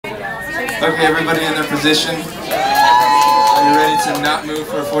Okay, everybody in their position. Are you ready to not move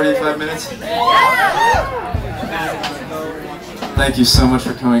for 45 minutes? Thank you so much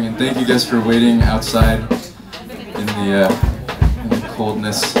for coming, and thank you guys for waiting outside in the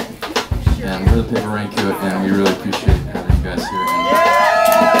coldness. And we're the Paper Raincoat, and we really appreciate having you guys here.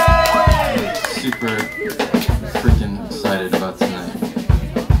 And super freaking excited about tonight.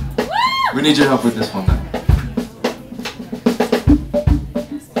 We need your help with this one, though.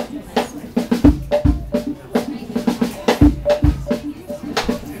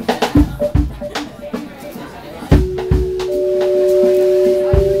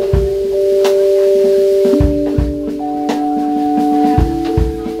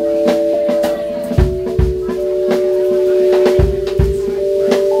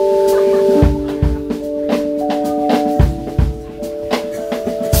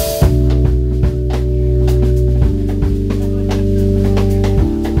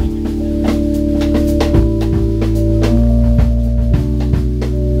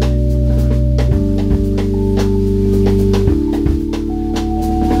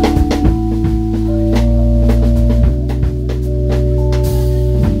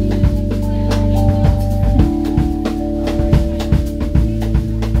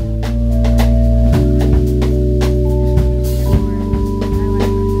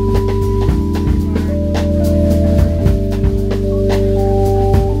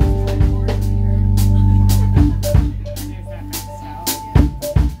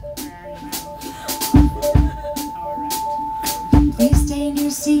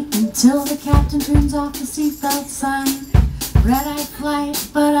 Until the captain turns off the seatbelt sign. Red-eye flight,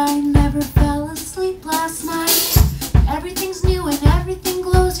 but I never fell asleep last night. Everything's new and everything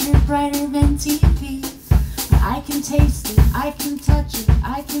glows here brighter than TV. I can taste it, I can touch it,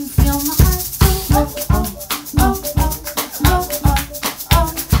 I can feel my heart. Oh, oh, oh, oh, oh, oh,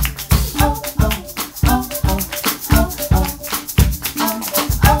 oh, oh, oh, oh, oh,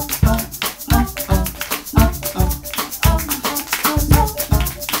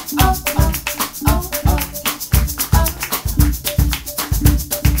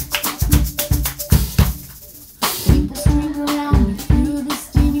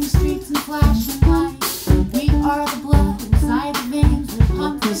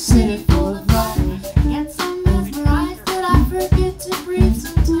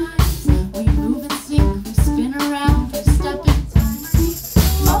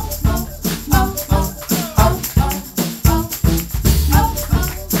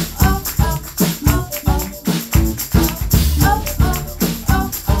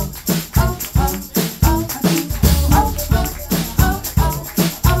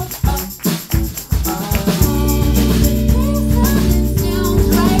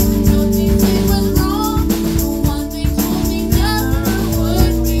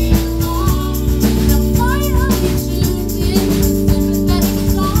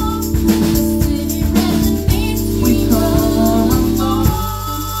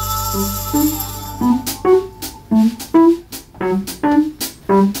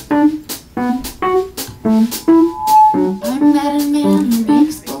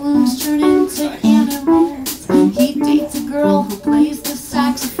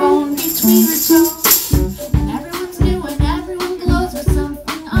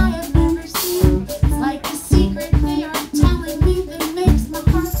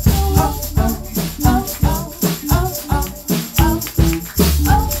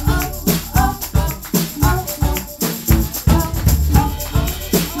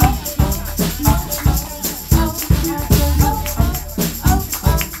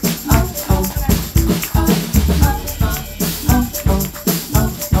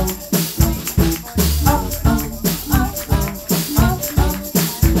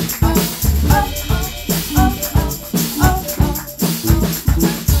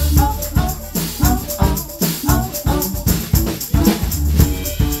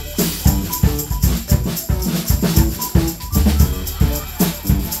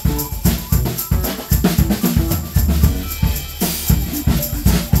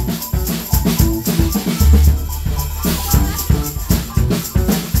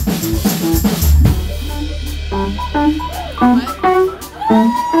 What?